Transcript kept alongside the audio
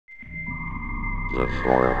The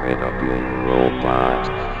formidable robot.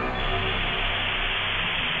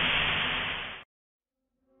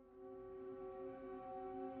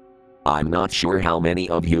 I'm not sure how many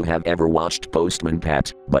of you have ever watched Postman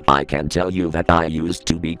Pat, but I can tell you that I used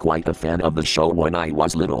to be quite a fan of the show when I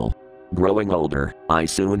was little. Growing older, I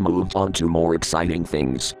soon moved on to more exciting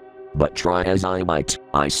things. But try as I might,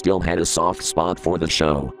 I still had a soft spot for the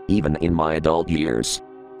show, even in my adult years.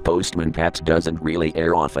 Postman Pat doesn't really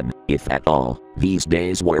air often, if at all, these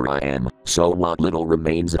days where I am, so what little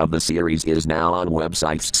remains of the series is now on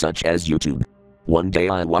websites such as YouTube. One day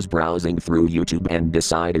I was browsing through YouTube and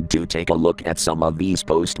decided to take a look at some of these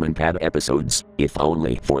Postman Pat episodes, if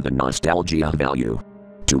only for the nostalgia value.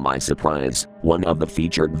 To my surprise, one of the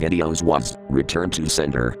featured videos was Return to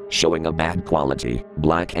Sender, showing a bad quality,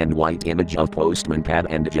 black and white image of Postman Pat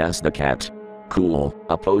and Jess the cat. Cool,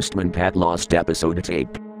 a Postman Pat lost episode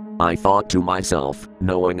tape. I thought to myself,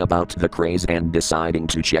 knowing about the craze and deciding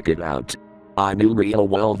to check it out. I knew real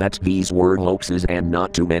well that these were hoaxes and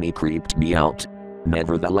not too many creeped me out.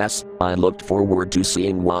 Nevertheless, I looked forward to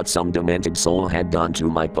seeing what some demented soul had done to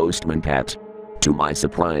my Postman Pat. To my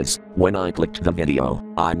surprise, when I clicked the video,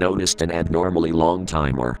 I noticed an abnormally long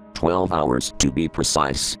timer, 12 hours to be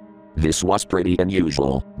precise. This was pretty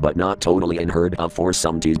unusual, but not totally unheard of for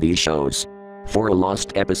some TV shows. For a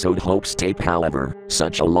lost episode hoax tape, however,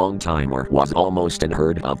 such a long timer was almost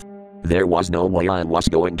unheard of. There was no way I was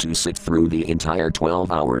going to sit through the entire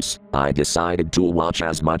 12 hours. I decided to watch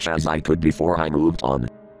as much as I could before I moved on.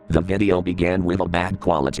 The video began with a bad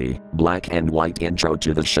quality, black and white intro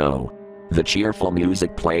to the show. The cheerful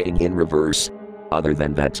music playing in reverse. Other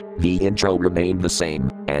than that, the intro remained the same,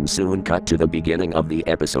 and soon cut to the beginning of the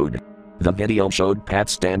episode. The video showed Pat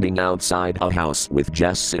standing outside a house with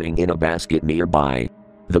Jess sitting in a basket nearby.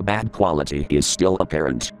 The bad quality is still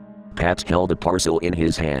apparent. Pat held a parcel in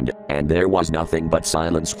his hand, and there was nothing but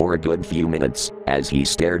silence for a good few minutes, as he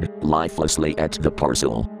stared lifelessly at the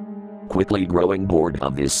parcel. Quickly growing bored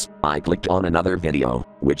of this, I clicked on another video,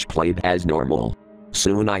 which played as normal.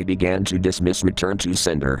 Soon I began to dismiss Return to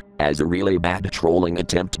Sender as a really bad trolling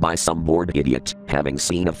attempt by some bored idiot, having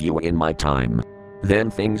seen a few in my time.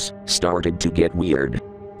 Then things started to get weird.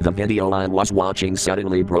 The video I was watching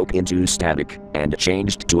suddenly broke into static, and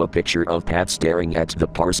changed to a picture of Pat staring at the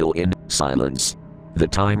parcel in silence. The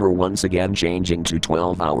timer once again changing to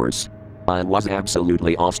 12 hours. I was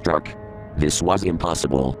absolutely awestruck. This was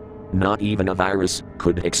impossible. Not even a virus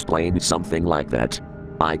could explain something like that.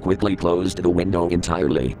 I quickly closed the window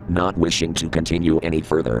entirely, not wishing to continue any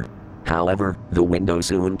further. However, the window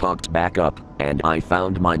soon popped back up, and I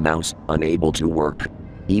found my mouse unable to work.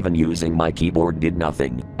 Even using my keyboard did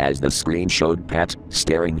nothing, as the screen showed Pat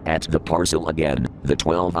staring at the parcel again, the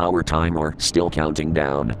 12-hour timer still counting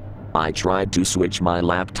down. I tried to switch my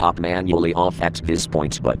laptop manually off at this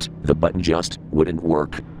point, but the button just wouldn't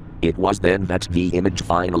work. It was then that the image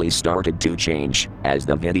finally started to change, as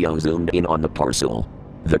the video zoomed in on the parcel.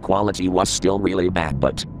 The quality was still really bad,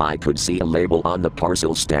 but I could see a label on the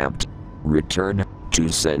parcel stamped Return to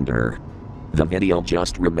Sender. The video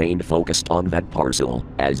just remained focused on that parcel,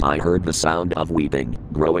 as I heard the sound of weeping,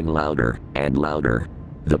 growing louder and louder.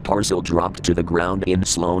 The parcel dropped to the ground in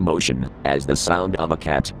slow motion, as the sound of a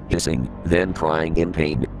cat hissing, then crying in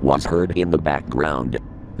pain, was heard in the background.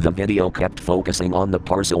 The video kept focusing on the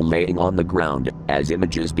parcel laying on the ground, as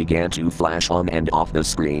images began to flash on and off the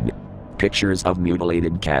screen. Pictures of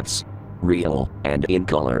mutilated cats. Real, and in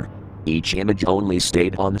color. Each image only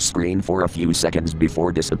stayed on screen for a few seconds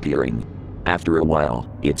before disappearing. After a while,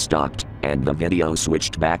 it stopped, and the video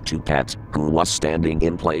switched back to Pat, who was standing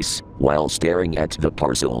in place, while staring at the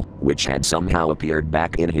parcel, which had somehow appeared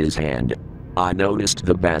back in his hand. I noticed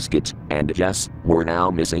the basket and Jess were now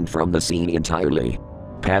missing from the scene entirely.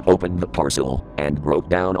 Pat opened the parcel, and broke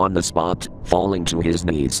down on the spot, falling to his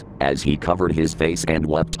knees, as he covered his face and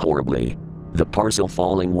wept horribly. The parcel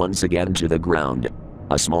falling once again to the ground.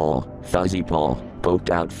 A small, fuzzy paw poked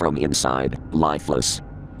out from inside, lifeless.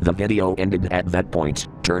 The video ended at that point,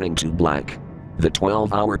 turning to black. The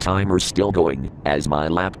 12-hour timer still going, as my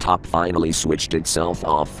laptop finally switched itself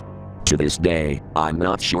off. To this day, I'm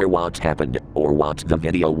not sure what happened, or what the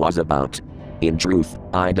video was about. In truth,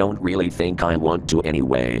 I don't really think I want to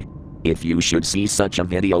anyway. If you should see such a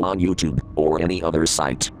video on YouTube, or any other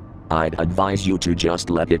site, I'd advise you to just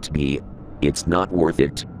let it be. It's not worth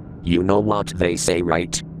it. You know what they say,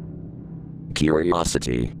 right?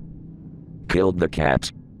 Curiosity killed the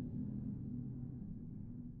cat.